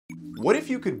What if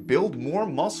you could build more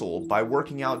muscle by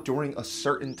working out during a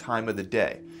certain time of the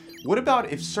day? What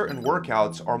about if certain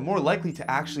workouts are more likely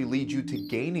to actually lead you to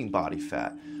gaining body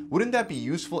fat? Wouldn't that be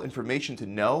useful information to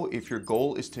know if your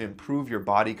goal is to improve your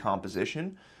body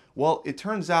composition? Well, it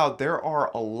turns out there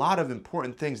are a lot of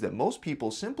important things that most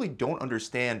people simply don't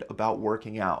understand about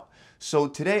working out. So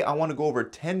today I want to go over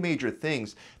 10 major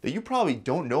things that you probably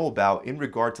don't know about in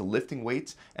regard to lifting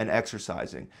weights and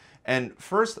exercising. And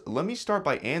first, let me start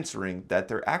by answering that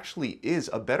there actually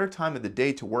is a better time of the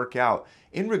day to work out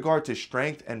in regard to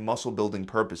strength and muscle building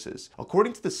purposes.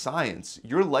 According to the science,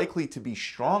 you're likely to be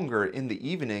stronger in the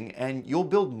evening and you'll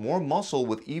build more muscle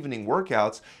with evening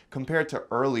workouts compared to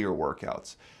earlier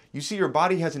workouts. You see, your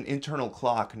body has an internal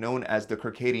clock known as the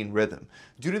circadian rhythm.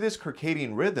 Due to this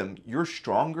circadian rhythm, you're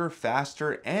stronger,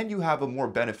 faster, and you have a more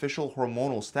beneficial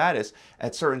hormonal status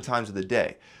at certain times of the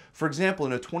day. For example,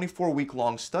 in a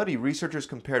 24-week-long study, researchers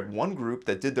compared one group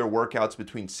that did their workouts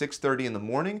between 6:30 in the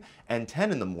morning and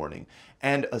 10 in the morning,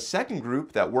 and a second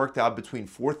group that worked out between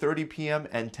 4:30 p.m.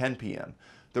 and 10 p.m.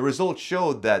 The results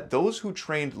showed that those who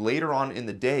trained later on in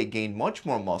the day gained much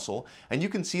more muscle, and you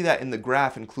can see that in the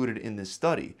graph included in this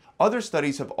study. Other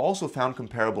studies have also found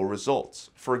comparable results.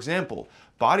 For example,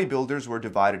 bodybuilders were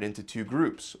divided into two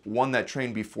groups, one that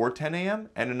trained before 10 a.m.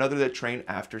 and another that trained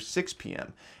after 6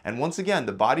 p.m. And once again,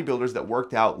 the bodybuilders that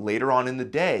worked out later on in the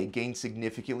day gained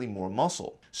significantly more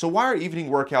muscle. So why are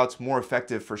evening workouts more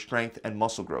effective for strength and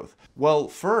muscle growth? Well,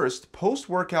 first,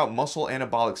 post-workout muscle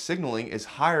anabolic signaling is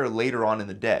higher later on in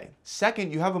the day.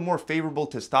 Second, you have a more favorable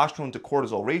testosterone to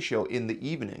cortisol ratio in the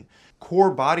evening.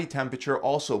 Core body temperature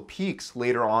also peaks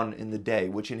later on in the day,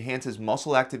 which enhances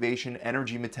muscle activation,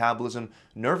 energy metabolism,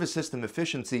 nervous system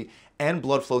efficiency, and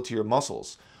blood flow to your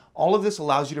muscles. All of this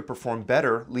allows you to perform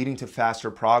better, leading to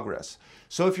faster progress.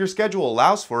 So if your schedule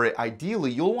allows for it,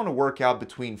 ideally you'll want to work out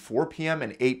between 4 p.m.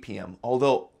 and 8 p.m.,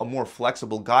 although a more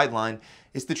flexible guideline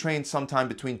is to train sometime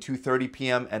between 2:30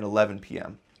 p.m. and 11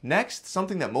 p.m. Next,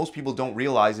 something that most people don't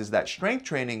realize is that strength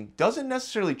training doesn't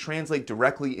necessarily translate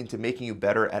directly into making you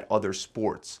better at other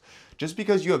sports. Just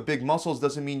because you have big muscles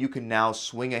doesn't mean you can now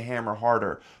swing a hammer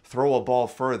harder, throw a ball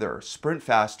further, sprint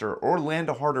faster, or land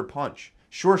a harder punch.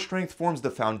 Sure, strength forms the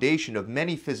foundation of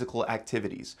many physical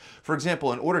activities. For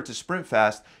example, in order to sprint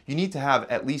fast, you need to have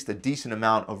at least a decent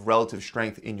amount of relative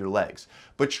strength in your legs.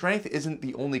 But strength isn't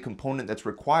the only component that's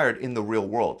required in the real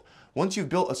world. Once you've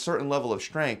built a certain level of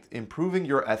strength, improving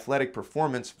your athletic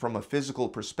performance from a physical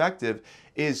perspective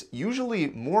is usually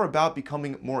more about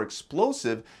becoming more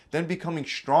explosive than becoming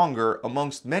stronger,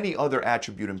 amongst many other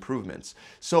attribute improvements.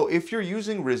 So if you're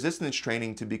using resistance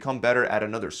training to become better at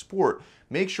another sport,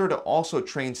 make sure to also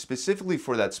train specifically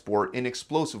for that sport in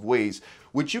explosive ways,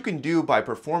 which you can do by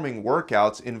performing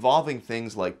workouts involving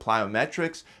things like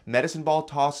plyometrics, medicine ball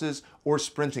tosses, or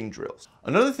sprinting drills.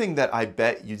 Another thing that I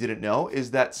bet you didn't know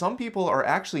is that some people are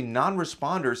actually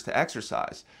non-responders to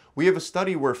exercise. We have a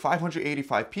study where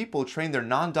 585 people trained their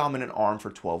non-dominant arm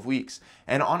for 12 weeks,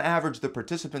 and on average the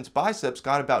participants' biceps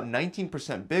got about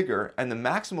 19% bigger and the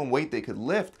maximum weight they could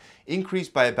lift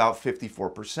increased by about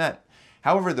 54%.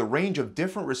 However, the range of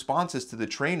different responses to the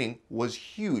training was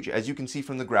huge, as you can see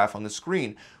from the graph on the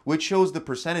screen, which shows the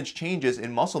percentage changes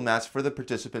in muscle mass for the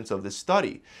participants of this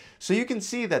study. So you can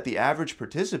see that the average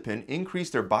participant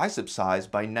increased their bicep size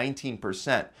by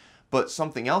 19%. But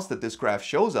something else that this graph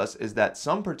shows us is that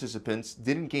some participants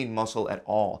didn't gain muscle at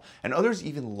all, and others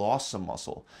even lost some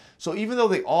muscle. So even though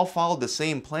they all followed the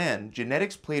same plan,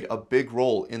 genetics played a big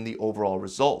role in the overall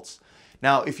results.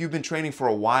 Now, if you've been training for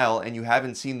a while and you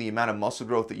haven't seen the amount of muscle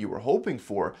growth that you were hoping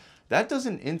for, that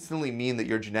doesn't instantly mean that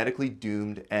you're genetically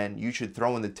doomed and you should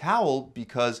throw in the towel,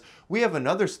 because we have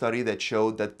another study that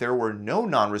showed that there were no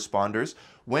non-responders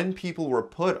when people were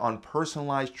put on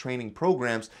personalized training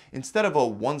programs instead of a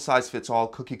one-size-fits-all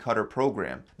cookie-cutter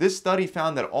program. This study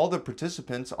found that all the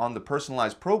participants on the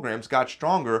personalized programs got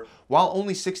stronger, while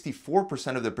only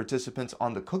 64% of the participants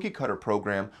on the cookie-cutter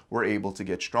program were able to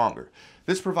get stronger.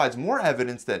 This provides more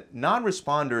evidence that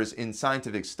non-responders in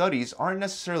scientific studies aren't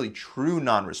necessarily true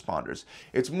non-responders.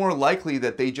 It's more likely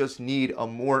that they just need a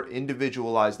more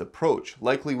individualized approach,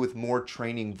 likely with more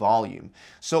training volume.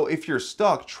 So if you're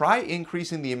stuck, try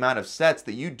increasing the amount of sets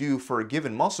that you do for a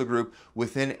given muscle group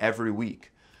within every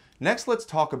week. Next, let's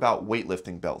talk about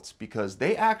weightlifting belts, because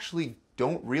they actually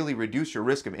don't really reduce your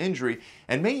risk of injury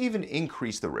and may even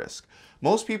increase the risk.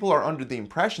 Most people are under the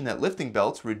impression that lifting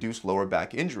belts reduce lower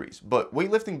back injuries, but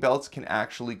weightlifting belts can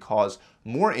actually cause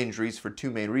more injuries for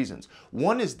two main reasons.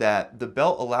 One is that the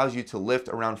belt allows you to lift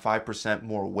around 5%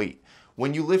 more weight,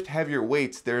 When you lift heavier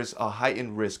weights, there's a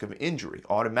heightened risk of injury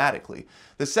automatically.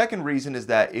 The second reason is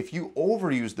that if you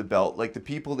overuse the belt, like the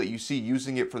people that you see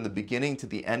using it from the beginning to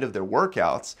the end of their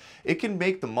workouts, it can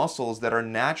make the muscles that are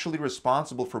naturally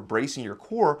responsible for bracing your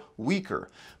core weaker.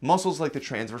 Muscles like the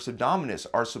transverse abdominis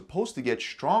are supposed to get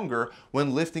stronger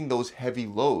when lifting those heavy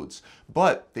loads,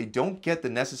 but they don't get the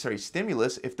necessary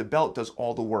stimulus if the belt does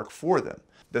all the work for them.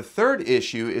 The third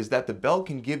issue is that the belt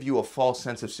can give you a false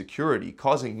sense of security,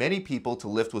 causing many people to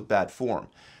lift with bad form.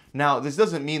 Now, this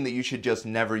doesn't mean that you should just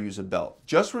never use a belt.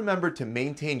 Just remember to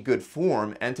maintain good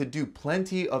form and to do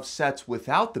plenty of sets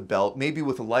without the belt, maybe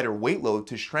with a lighter weight load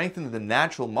to strengthen the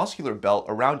natural muscular belt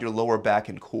around your lower back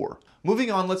and core.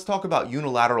 Moving on, let's talk about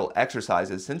unilateral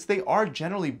exercises, since they are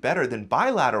generally better than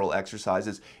bilateral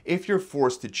exercises if you're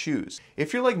forced to choose.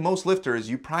 If you're like most lifters,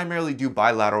 you primarily do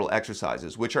bilateral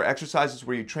exercises, which are exercises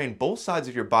where you train both sides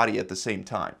of your body at the same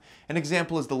time. An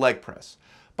example is the leg press.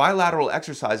 Bilateral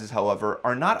exercises, however,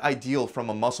 are not ideal from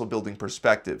a muscle building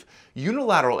perspective.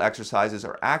 Unilateral exercises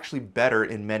are actually better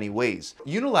in many ways.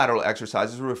 Unilateral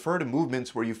exercises refer to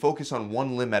movements where you focus on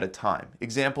one limb at a time.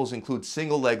 Examples include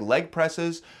single leg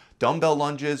presses, dumbbell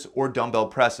lunges, or dumbbell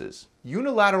presses.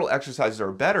 Unilateral exercises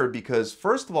are better because,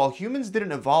 first of all, humans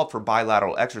didn't evolve for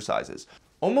bilateral exercises.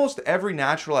 Almost every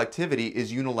natural activity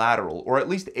is unilateral, or at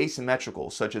least asymmetrical,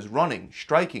 such as running,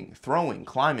 striking, throwing,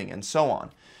 climbing, and so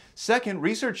on. Second,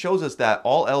 research shows us that,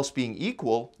 all else being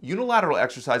equal, unilateral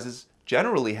exercises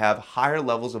generally have higher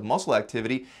levels of muscle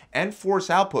activity and force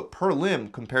output per limb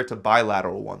compared to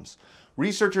bilateral ones.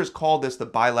 Researchers call this the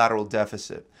bilateral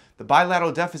deficit. The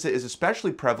bilateral deficit is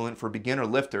especially prevalent for beginner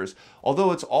lifters,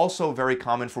 although it's also very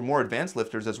common for more advanced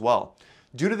lifters as well.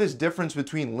 Due to this difference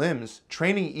between limbs,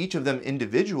 training each of them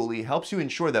individually helps you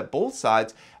ensure that both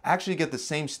sides actually get the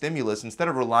same stimulus instead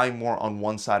of relying more on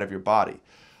one side of your body.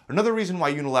 Another reason why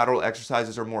unilateral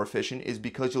exercises are more efficient is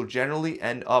because you'll generally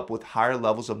end up with higher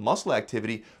levels of muscle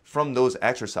activity from those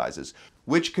exercises,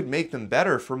 which could make them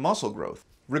better for muscle growth.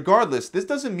 Regardless, this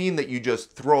doesn't mean that you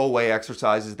just throw away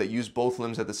exercises that use both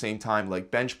limbs at the same time,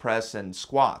 like bench press and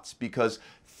squats, because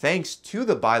thanks to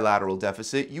the bilateral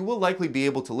deficit, you will likely be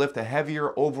able to lift a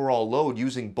heavier overall load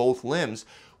using both limbs,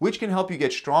 which can help you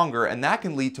get stronger, and that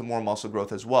can lead to more muscle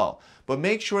growth as well. But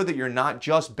make sure that you're not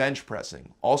just bench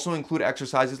pressing. Also include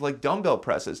exercises like dumbbell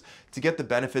presses to get the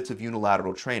benefits of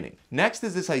unilateral training. Next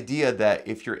is this idea that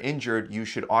if you're injured, you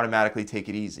should automatically take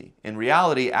it easy. In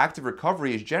reality, active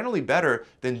recovery is generally better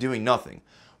than doing nothing.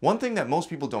 One thing that most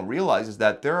people don't realize is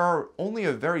that there are only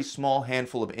a very small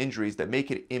handful of injuries that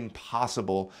make it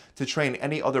impossible to train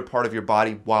any other part of your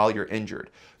body while you're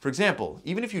injured. For example,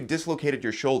 even if you dislocated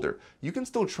your shoulder, you can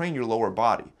still train your lower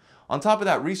body. On top of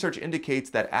that, research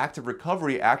indicates that active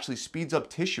recovery actually speeds up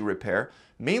tissue repair,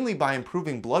 mainly by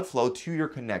improving blood flow to your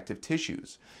connective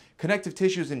tissues. Connective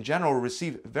tissues in general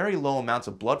receive very low amounts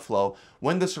of blood flow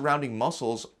when the surrounding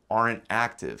muscles aren't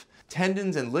active.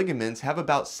 Tendons and ligaments have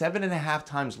about 7.5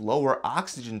 times lower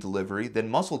oxygen delivery than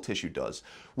muscle tissue does,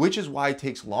 which is why it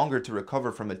takes longer to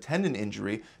recover from a tendon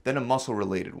injury than a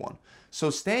muscle-related one. So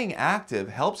staying active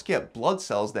helps get blood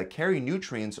cells that carry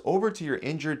nutrients over to your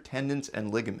injured tendons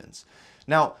and ligaments.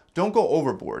 Now, don't go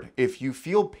overboard. If you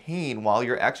feel pain while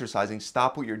you're exercising,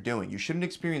 stop what you're doing. You shouldn't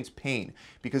experience pain,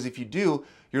 because if you do,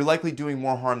 you're likely doing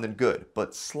more harm than good.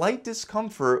 But slight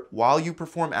discomfort while you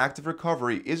perform active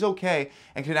recovery is okay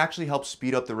and can actually help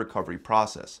speed up the recovery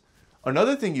process.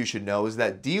 Another thing you should know is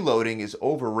that deloading is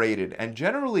overrated and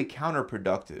generally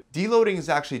counterproductive. Deloading is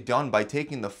actually done by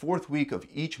taking the 4th week of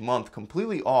each month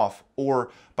completely off, or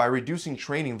by reducing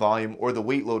training volume or the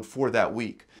weight load for that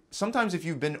week. Sometimes if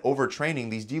you've been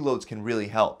overtraining, these deloads can really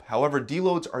help. However,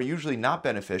 deloads are usually not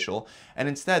beneficial, and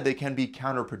instead they can be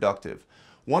counterproductive.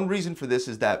 One reason for this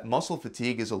is that muscle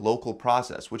fatigue is a local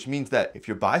process, which means that if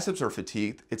your biceps are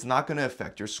fatigued, it's not going to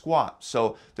affect your squat.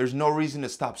 So there's no reason to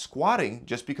stop squatting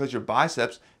just because your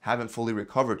biceps haven't fully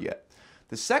recovered yet.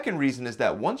 The second reason is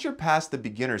that once you're past the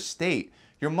beginner state,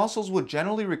 your muscles will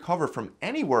generally recover from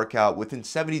any workout within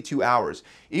 72 hours,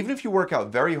 even if you work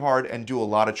out very hard and do a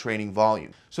lot of training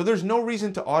volume. So there's no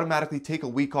reason to automatically take a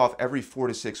week off every 4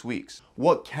 to 6 weeks.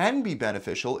 What can be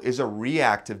beneficial is a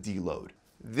reactive deload.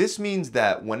 This means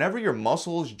that whenever your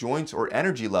muscles, joints, or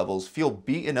energy levels feel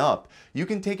beaten up, you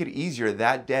can take it easier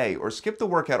that day or skip the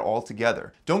workout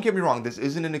altogether. Don't get me wrong, this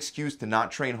isn't an excuse to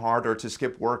not train hard or to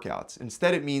skip workouts.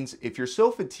 Instead, it means if you're so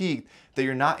fatigued that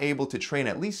you're not able to train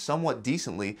at least somewhat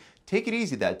decently, take it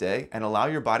easy that day and allow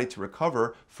your body to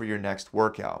recover for your next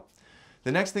workout.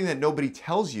 The next thing that nobody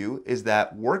tells you is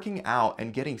that working out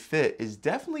and getting fit is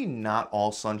definitely not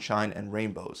all sunshine and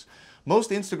rainbows.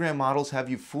 Most Instagram models have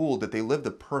you fooled that they live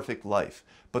the perfect life,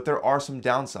 but there are some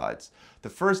downsides. The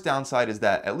first downside is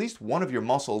that at least one of your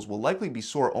muscles will likely be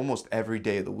sore almost every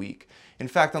day of the week. In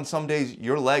fact, on some days,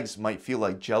 your legs might feel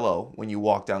like jello when you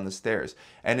walk down the stairs,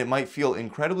 and it might feel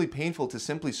incredibly painful to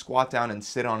simply squat down and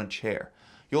sit on a chair.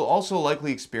 You'll also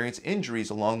likely experience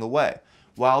injuries along the way.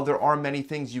 While there are many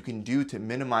things you can do to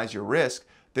minimize your risk,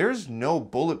 there's no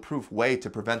bulletproof way to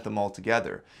prevent them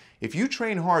altogether. If you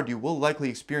train hard, you will likely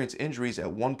experience injuries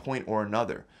at one point or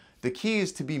another. The key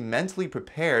is to be mentally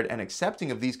prepared and accepting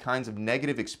of these kinds of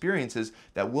negative experiences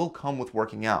that will come with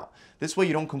working out. This way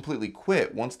you don't completely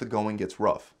quit once the going gets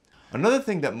rough. Another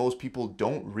thing that most people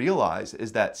don't realize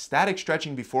is that static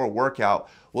stretching before a workout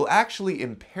will actually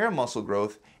impair muscle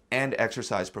growth and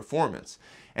exercise performance.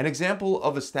 An example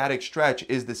of a static stretch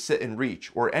is the sit and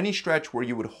reach, or any stretch where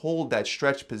you would hold that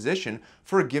stretched position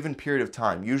for a given period of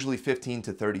time, usually 15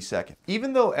 to 30 seconds.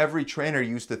 Even though every trainer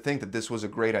used to think that this was a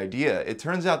great idea, it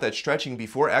turns out that stretching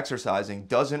before exercising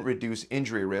doesn't reduce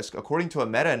injury risk, according to a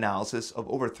meta-analysis of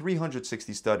over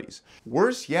 360 studies.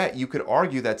 Worse yet, you could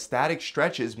argue that static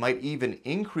stretches might even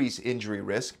increase injury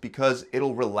risk because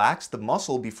it'll relax the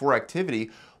muscle before activity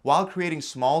while creating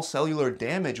small cellular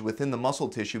damage within the muscle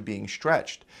tissue being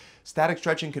stretched. Static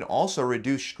stretching can also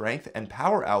reduce strength and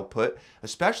power output,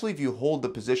 especially if you hold the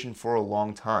position for a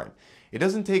long time. It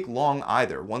doesn't take long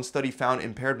either. One study found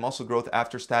impaired muscle growth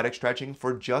after static stretching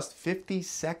for just 50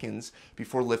 seconds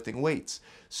before lifting weights.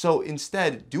 So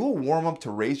instead, do a warm-up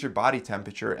to raise your body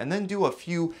temperature and then do a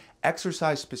few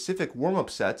exercise-specific warm-up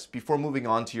sets before moving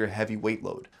on to your heavy weight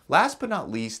load. Last but not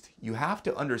least, you have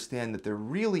to understand that there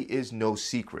really is no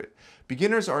secret.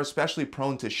 Beginners are especially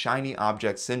prone to shiny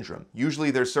object syndrome.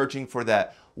 Usually they're searching for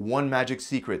that one magic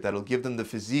secret that'll give them the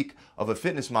physique of a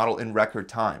fitness model in record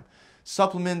time.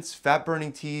 Supplements,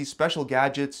 fat-burning teas, special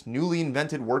gadgets, newly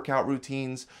invented workout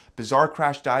routines, bizarre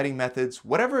crash dieting methods,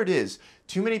 whatever it is,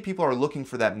 too many people are looking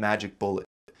for that magic bullet.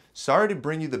 Sorry to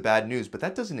bring you the bad news, but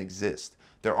that doesn't exist.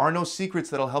 There are no secrets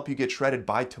that'll help you get shredded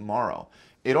by tomorrow.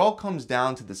 It all comes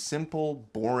down to the simple,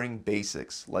 boring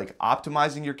basics, like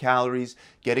optimizing your calories,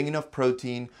 getting enough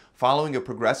protein, following a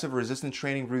progressive resistance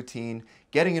training routine,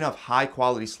 getting enough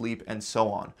high-quality sleep, and so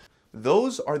on.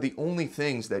 Those are the only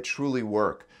things that truly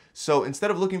work. So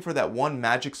instead of looking for that one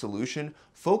magic solution,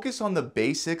 focus on the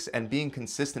basics and being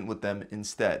consistent with them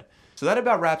instead. So that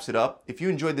about wraps it up. If you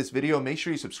enjoyed this video, make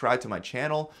sure you subscribe to my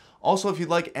channel. Also, if you'd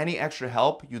like any extra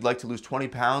help, you'd like to lose 20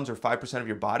 pounds or 5% of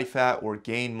your body fat or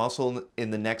gain muscle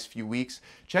in the next few weeks,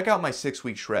 check out my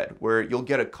 6-week shred, where you'll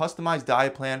get a customized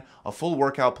diet plan, a full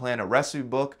workout plan, a recipe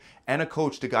book, and a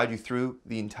coach to guide you through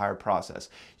the entire process.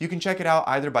 You can check it out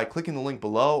either by clicking the link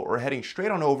below or heading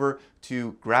straight on over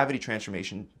to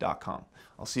gravitytransformation.com.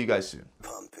 I'll see you guys soon.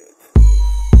 Pump it.